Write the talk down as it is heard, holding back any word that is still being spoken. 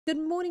Good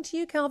morning to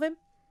you, Calvin.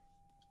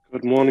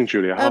 Good morning,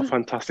 Julia. How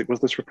fantastic was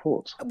this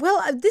report?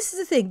 Well, this is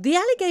the thing. The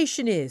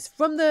allegation is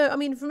from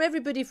from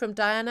everybody, from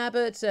Diane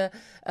Abbott,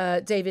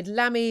 David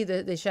Lammy,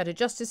 the Shadow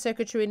Justice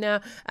Secretary now,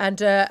 and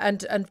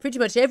pretty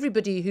much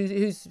everybody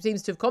who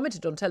seems to have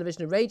commented on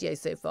television and radio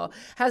so far,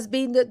 has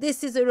been that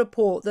this is a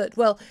report that,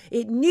 well,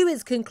 it knew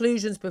its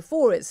conclusions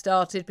before it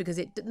started because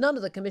none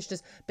of the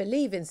commissioners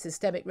believe in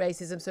systemic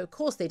racism, so of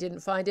course they didn't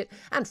find it,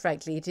 and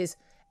frankly, it is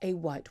a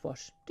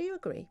whitewash. Do you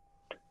agree?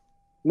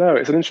 No,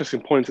 it's an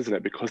interesting point, isn't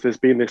it? Because there's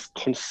been this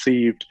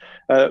perceived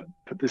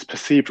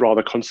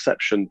rather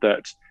conception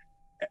that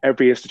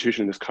every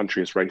institution in this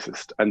country is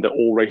racist and that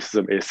all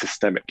racism is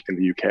systemic in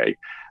the UK.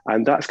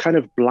 And that's kind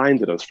of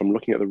blinded us from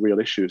looking at the real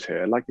issues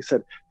here. Like you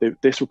said,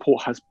 this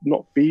report has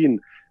not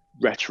been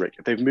rhetoric.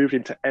 They've moved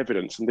into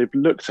evidence and they've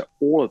looked at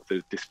all of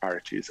the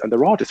disparities. And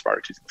there are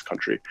disparities in this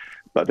country,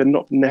 but they're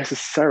not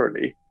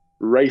necessarily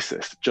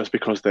racist just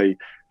because they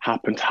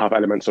happen to have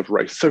elements of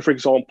race. So, for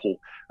example,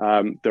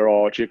 there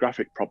are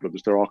geographic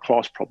problems, there are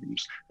class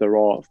problems, there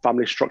are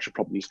family structure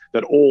problems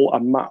that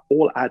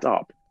all add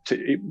up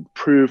to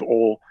improve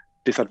or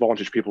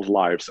disadvantage people's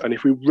lives. And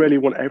if we really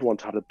want everyone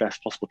to have the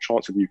best possible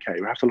chance in the UK,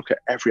 we have to look at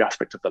every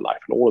aspect of their life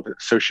and all of the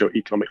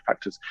socio-economic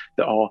factors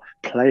that are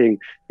playing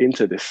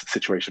into this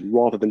situation,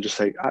 rather than just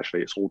say,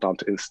 actually, it's all down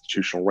to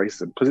institutional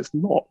racism, because it's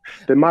not.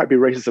 There might be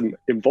racism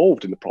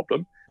involved in the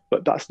problem,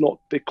 but that's not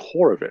the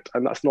core of it,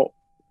 and that's not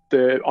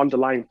the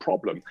underlying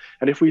problem.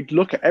 And if we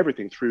look at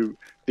everything through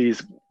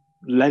these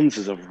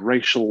lenses of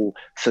racial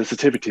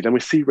sensitivity, then we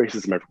see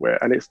racism everywhere,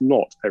 and it's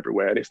not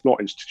everywhere, and it's not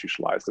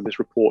institutionalized. And this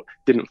report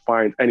didn't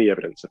find any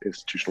evidence of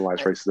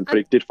institutionalized racism, but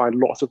it did find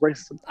lots of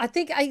racism. I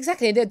think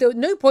exactly.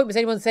 No point was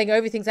anyone saying, oh,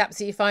 everything's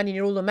absolutely fine and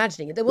you're all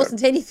imagining it. There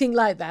wasn't anything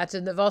like that,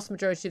 and the vast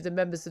majority of the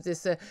members of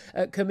this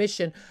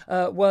commission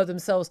were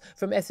themselves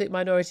from ethnic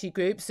minority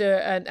groups,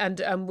 and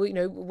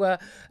were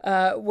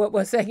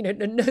saying,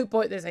 no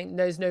point. They're saying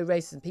there's no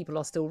racism. People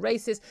are still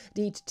racist.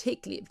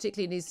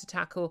 Particularly needs to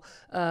tackle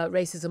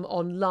racism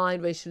online,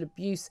 racial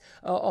abuse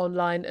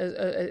online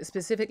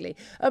specifically.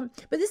 But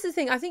this is the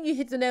thing. I think you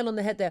hit the nail on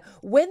the head there.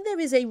 When there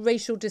is a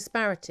racial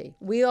disparity,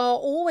 we are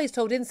always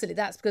told instantly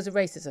that's because of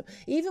racism.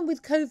 Even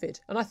with COVID,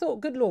 and I thought,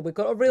 good Lord, we've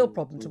got a real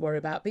problem to worry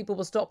about. People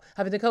will stop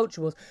having the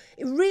culture wars.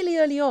 Really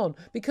early on,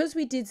 because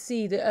we did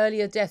see the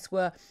earlier deaths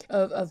were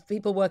of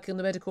people working on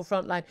the medical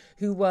front line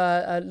who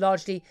were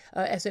largely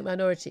ethnic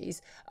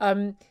minorities,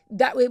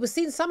 that it was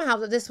seen somehow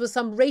that this was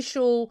some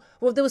racial,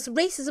 well, there was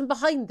racism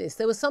behind this.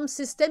 There was some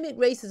systemic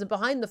racism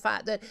behind the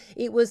fact that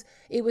it was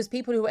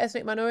people who were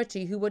ethnic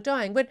minority who were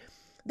dying. But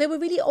there were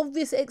really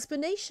obvious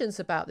explanations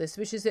about this,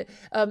 which is that,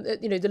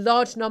 the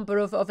large number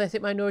of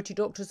ethnic minority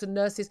doctors and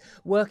nurses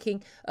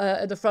working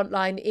at the front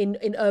line in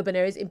urban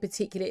areas, in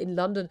particular in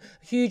London.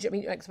 Huge, I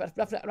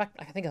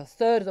think a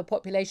third of the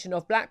population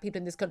of black people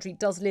in this country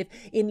does live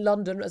in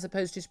London as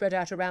opposed to spread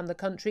out around the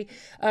country.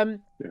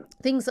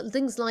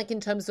 Things like in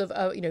terms of,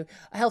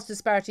 health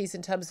disparities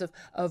in terms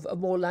of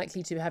more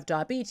likely to have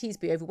diabetes,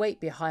 be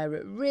overweight, be higher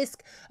at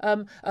risk,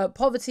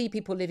 poverty,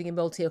 people living in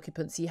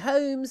multi-occupancy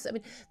homes. I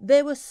mean,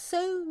 there were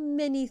so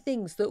many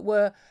things that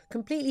were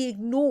completely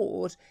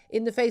ignored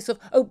in the face of,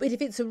 but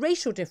if it's a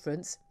racial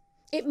difference,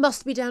 it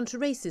must be down to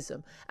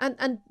racism,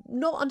 and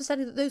not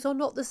understanding that those are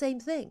not the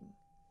same thing.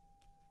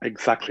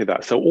 Exactly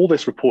that. So all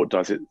this report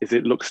does is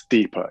it looks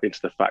deeper into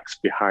the facts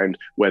behind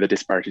where the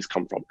disparities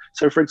come from.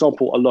 So, for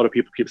example, a lot of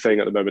people keep saying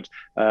at the moment,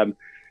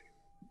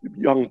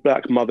 young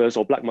black mothers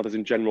or black mothers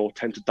in general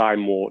tend to die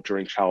more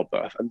during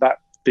childbirth, and that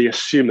they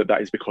assume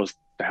that is because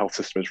the health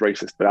system is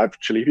racist. But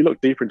actually, if you look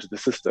deeper into the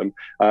system,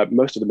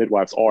 most of the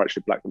midwives are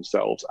actually black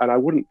themselves. And I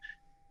wouldn't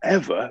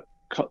ever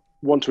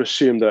want to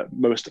assume that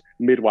most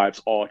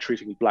midwives are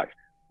treating black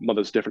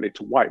mothers differently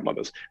to white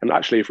mothers. And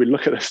actually, if we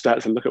look at the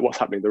stats and look at what's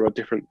happening, there are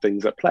different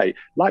things at play.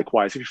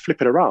 Likewise, if you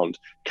flip it around,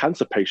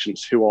 cancer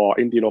patients who are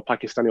Indian or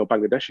Pakistani or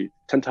Bangladeshi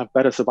tend to have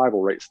better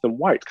survival rates than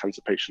white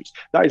cancer patients.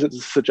 That isn't to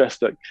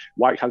suggest that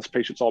white cancer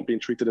patients aren't being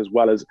treated as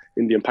well as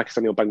Indian,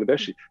 Pakistani or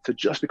Bangladeshi. So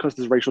just because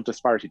there's racial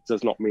disparity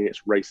does not mean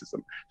it's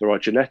racism. There are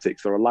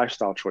genetics, there are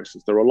lifestyle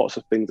choices, there are lots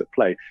of things at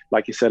play.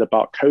 Like you said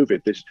about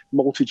COVID, this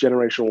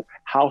multi-generational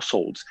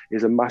households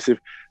is a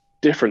massive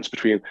difference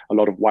between a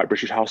lot of white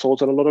British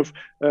households and a lot of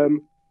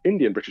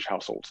Indian British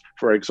households,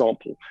 for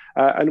example.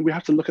 And we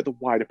have to look at the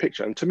wider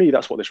picture. And to me,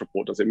 that's what this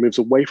report does. It moves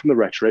away from the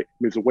rhetoric,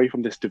 moves away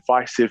from this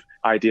divisive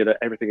idea that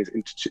everything is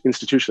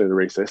institutionally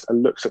racist,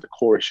 and looks at the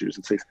core issues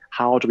and says,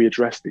 how do we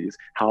address these?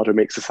 How do we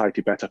make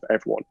society better for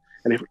everyone?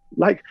 And if,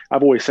 like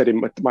I've always said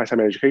in my time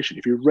in education,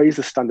 if you raise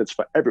the standards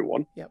for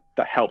everyone,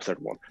 that helps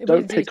everyone.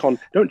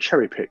 Don't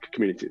cherry pick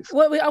communities.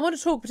 Well, I want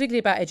to talk particularly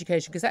about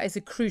education because that is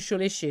a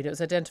crucial issue. And it was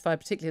identified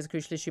particularly as a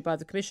crucial issue by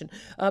the Commission.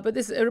 But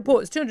this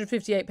report is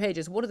 258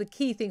 pages. One of the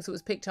key things that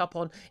was picked up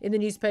on in the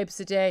newspapers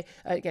today,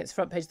 against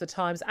front page of the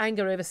Times,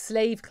 anger over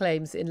slave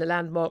claims in the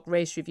landmark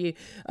race review.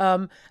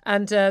 And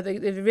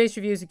the race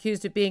review is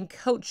accused of being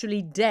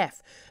culturally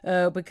deaf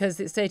because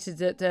it stated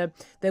that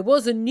there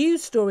was a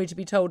news story to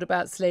be told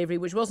about slavery,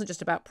 which wasn't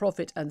just about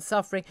profit and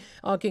suffering,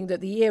 arguing that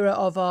the era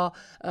of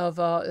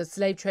our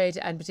slave trade,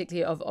 and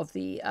particularly of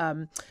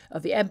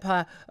the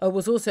empire,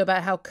 was also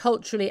about how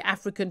culturally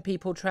African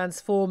people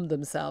transformed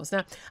themselves.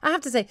 Now, I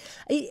have to say,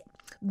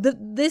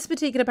 this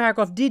particular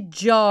paragraph did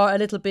jar a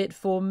little bit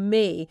for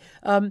me,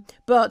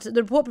 but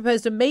the report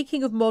proposed a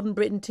Making of Modern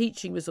Britain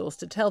teaching resource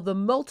to tell the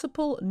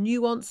multiple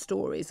nuanced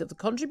stories of the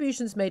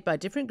contributions made by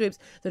different groups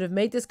that have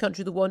made this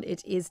country the one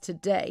it is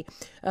today,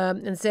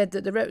 and said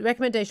that the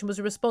recommendation was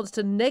a response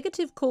to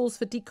negative calls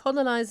for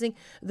decolonising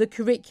the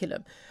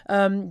curriculum,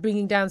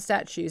 bringing down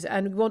statues,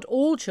 and we want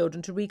all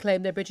children to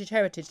reclaim their British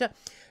heritage. Now,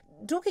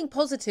 talking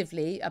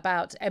positively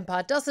about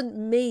empire doesn't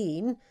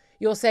mean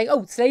you're saying,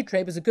 oh, slave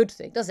trade was a good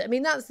thing, does it? I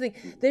mean, that's the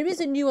thing. There is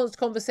a nuanced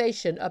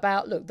conversation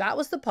about, look, that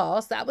was the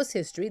past, that was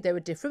history. There were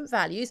different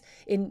values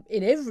in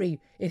every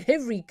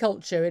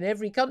culture, in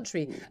every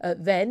country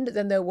then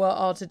than there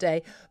are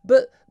today.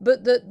 But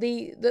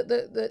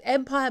the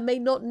empire may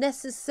not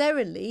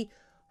necessarily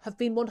have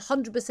been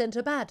 100%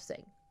 a bad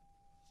thing.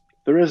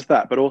 There is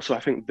that, but also I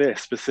think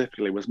this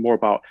specifically was more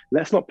about,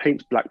 let's not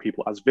paint Black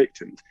people as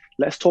victims.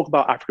 Let's talk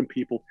about African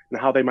people and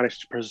how they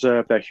managed to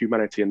preserve their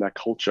humanity and their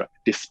culture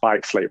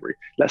despite slavery.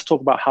 Let's talk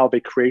about how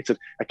they created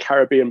a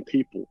Caribbean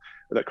people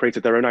that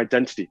created their own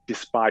identity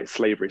despite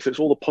slavery. So it's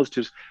all the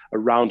positives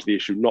around the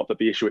issue, not that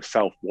the issue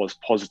itself was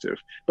positive.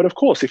 But of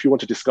course, if you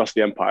want to discuss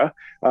the empire,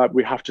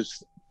 we have to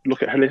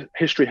look at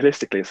history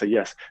holistically and say,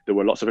 yes, there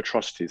were lots of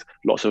atrocities,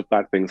 lots of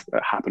bad things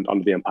that happened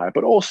under the empire,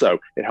 but also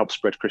it helped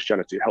spread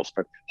Christianity, it helped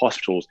spread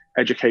hospitals,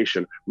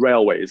 education,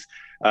 railways,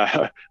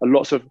 and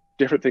lots of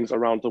different things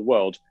around the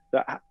world.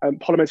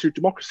 Parliamentary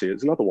democracy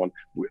is another one.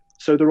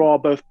 So there are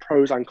both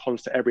pros and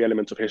cons to every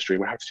element of history,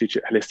 and we have to teach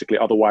it holistically.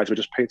 Otherwise, we're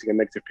just painting a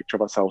negative picture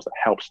of ourselves that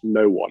helps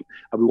no one.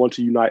 And we want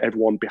to unite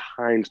everyone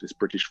behind this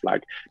British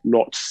flag,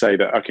 not say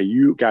that, okay,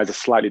 you guys are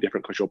slightly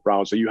different because you're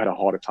brown, so you had a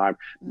harder time.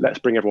 Let's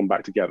bring everyone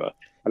back together.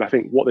 And I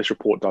think what this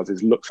report does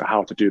is looks at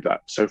how to do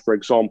that. So, for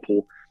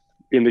example,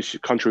 in this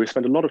country, we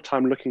spend a lot of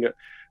time looking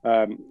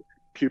at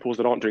pupils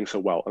that aren't doing so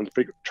well and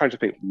trying to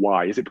think,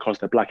 why? Is it because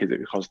they're Black? Is it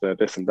because they're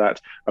this and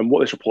that? And what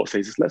this report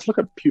says is, let's look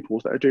at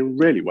pupils that are doing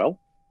really well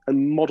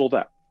and model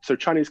that. So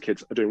Chinese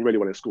kids are doing really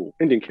well in school.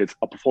 Indian kids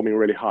are performing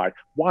really high.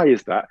 Why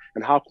is that?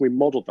 And how can we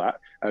model that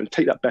and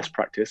take that best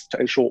practice to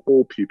ensure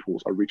all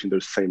pupils are reaching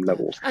those same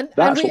levels? And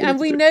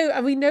we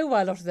know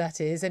why a lot of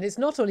that is, and it's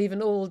not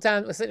all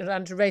down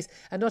to race,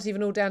 and not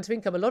even all down to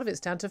income. A lot of it's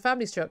down to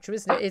family structure,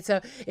 isn't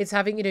it? It's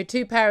having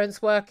two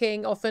parents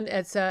working. Often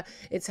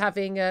it's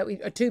having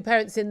two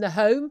parents in the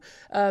home.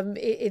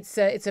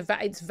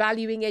 It's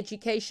valuing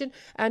education,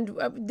 and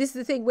this is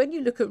the thing. When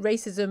you look at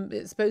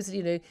racism,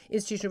 supposedly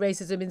institutional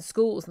racism in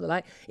schools and the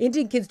like,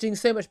 Indian kids doing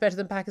so much better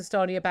than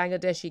Pakistani or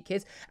Bangladeshi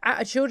kids,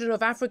 children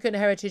of African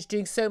heritage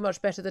doing so much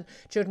better than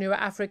children who are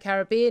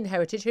Afro-Caribbean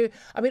heritage.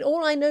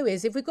 All I know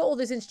is if we've got all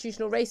this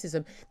institutional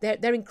racism,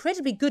 they're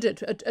incredibly good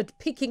at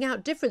picking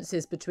out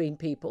differences between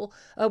people,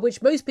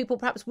 which most people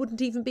perhaps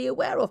wouldn't even be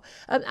aware of.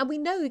 And we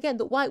know, again,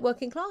 that white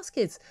working class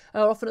kids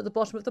are often at the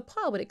bottom of the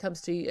pile when it comes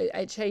to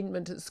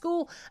attainment at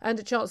school and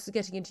a chance of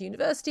getting into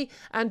university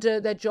and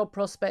their job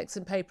prospects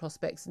and pay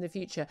prospects in the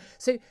future.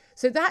 So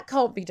that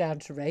can't be down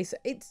to race.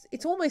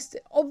 It's almost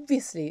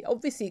obviously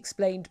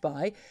explained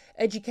by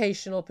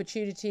educational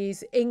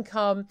opportunities,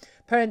 income,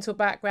 parental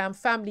background,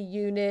 family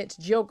unit,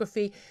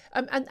 geography,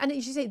 and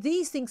as you say,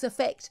 these things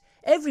affect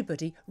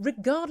everybody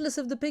regardless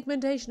of the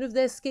pigmentation of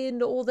their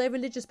skin or their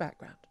religious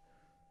background.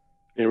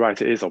 You're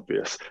right, it is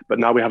obvious. But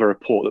now we have a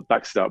report that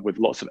backs it up with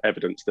lots of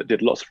evidence, that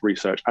did lots of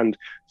research and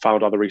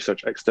found other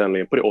research externally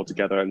and put it all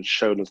together and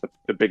showed us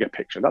the bigger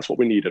picture. That's what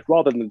we needed,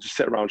 rather than just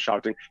sit around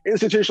shouting,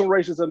 institutional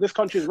racism, this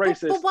country is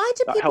racist. But why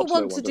do people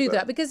want to do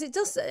that? Because it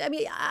does,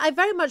 I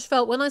very much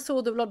felt when I saw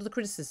a lot of the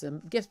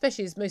criticism,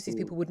 especially as most of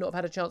these people would not have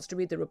had a chance to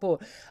read the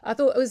report, I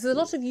thought it was a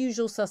lot of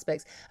usual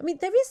suspects.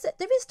 There is,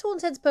 to all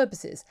intents and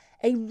purposes,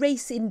 a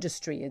race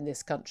industry in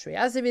this country,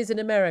 as there is in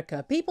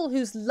America. People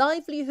whose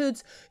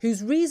livelihoods,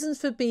 whose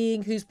reasons for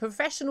being, whose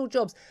professional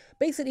jobs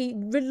basically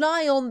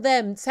rely on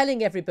them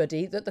telling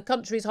everybody that the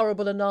country is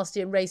horrible and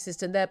nasty and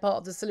racist and they're part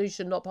of the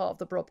solution, not part of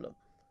the problem.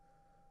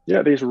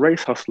 Yeah, these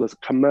race hustlers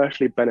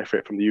commercially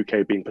benefit from the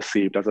UK being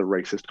perceived as a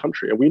racist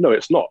country. And we know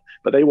it's not,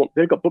 but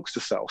they've got books to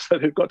sell. So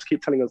they've got to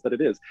keep telling us that it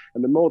is.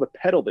 And the more they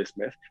peddle this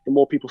myth, the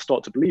more people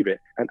start to believe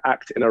it and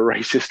act in a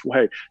racist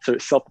way. So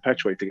it's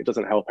self-perpetuating. It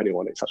doesn't help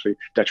anyone. It's actually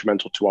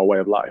detrimental to our way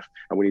of life.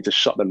 And we need to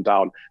shut them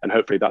down. And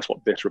hopefully that's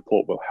what this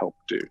report will help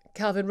do.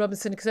 Calvin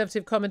Robinson,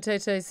 Conservative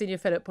commentator, Senior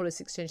Fellow at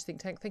Policy Exchange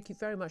think tank. Thank you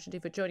very much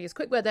indeed for joining us.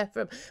 Quick word there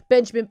from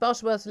Benjamin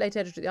Butterworth, late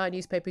editor of the I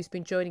newspaper, who's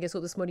been joining us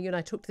all this morning. You and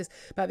I talked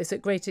about this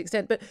at great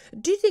extent. But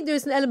But do you think there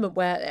is an element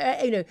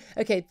where,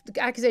 okay,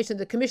 the accusation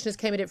that the commissioners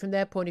came at it from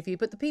their point of view,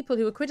 but the people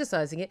who are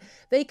criticising it,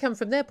 they come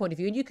from their point of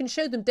view, and you can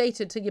show them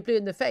data till you're blue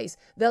in the face,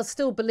 they'll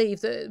still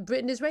believe that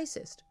Britain is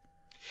racist?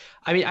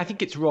 I mean, I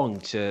think it's wrong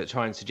to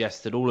try and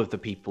suggest that all of the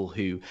people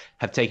who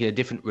have taken a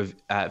different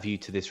view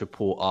to this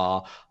report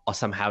are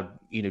somehow,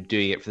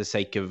 doing it for the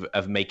sake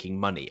of making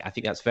money. I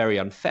think that's very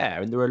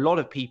unfair. And there are a lot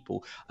of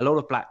people, a lot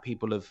of black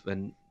people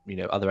and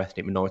other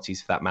ethnic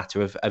minorities for that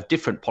matter, of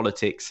different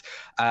politics,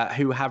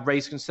 who have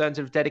raised concerns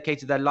and have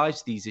dedicated their lives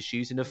to these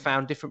issues and have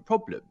found different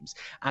problems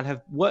and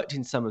have worked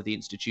in some of the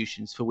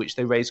institutions for which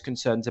they raise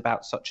concerns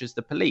about, such as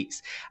the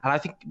police. And I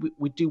think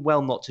we do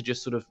well not to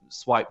just sort of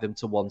swipe them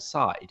to one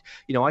side.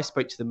 I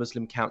spoke to the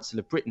Muslim Council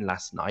of Britain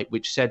last night,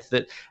 which said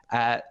that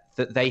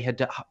that they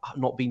had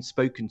not been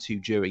spoken to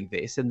during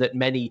this, and that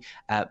many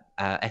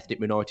ethnic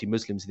minority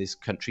Muslims in this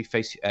country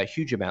face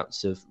huge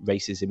amounts of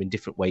racism in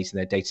different ways in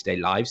their day-to-day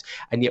lives,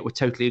 and yet were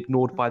totally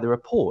ignored by the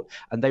report.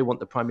 And they want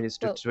the Prime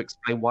Minister to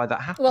explain why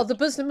that happened. Well,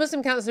 the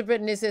Muslim Council of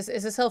Britain is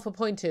a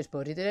self-appointed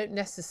body. They don't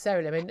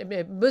necessarily. I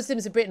mean,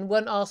 Muslims of Britain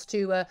weren't asked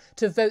to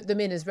vote them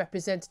in as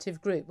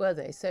representative group, were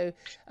they? So,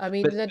 I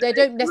mean, they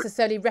don't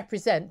necessarily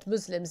represent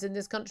Muslims in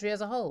this country as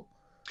a whole.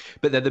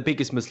 But they're the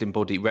biggest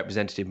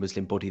representative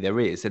Muslim body there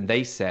is, and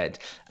they said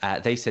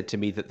to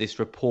me that this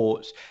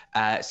report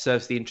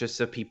serves the interests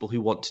of people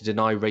who want to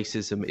deny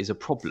racism is a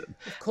problem.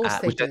 Of course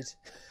they did.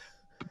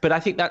 But I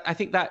think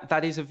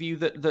that is a view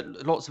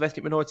that lots of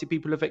ethnic minority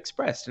people have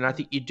expressed, and I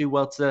think you do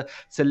well to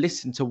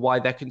listen to why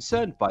they're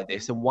concerned by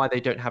this and why they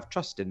don't have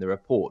trust in the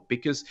report,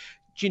 because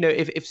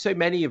if so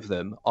many of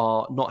them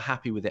are not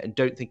happy with it and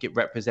don't think it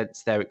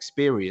represents their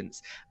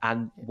experience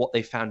and what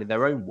they found in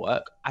their own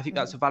work, I think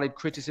that's a valid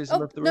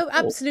criticism of the report. No,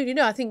 absolutely.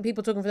 No, I think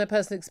people talking from their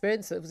personal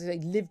experience,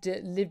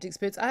 lived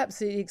experience, I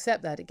absolutely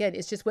accept that. Again,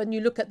 it's just when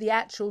you look at the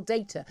actual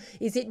data,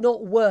 is it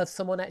not worth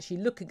someone actually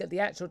looking at the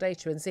actual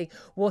data and seeing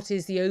what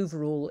is the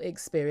overall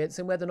experience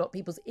and whether or not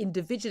people's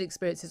individual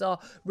experiences are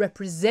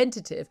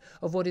representative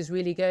of what is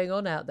really going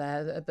on out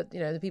there? But,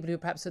 the people who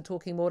perhaps are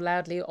talking more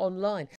loudly online.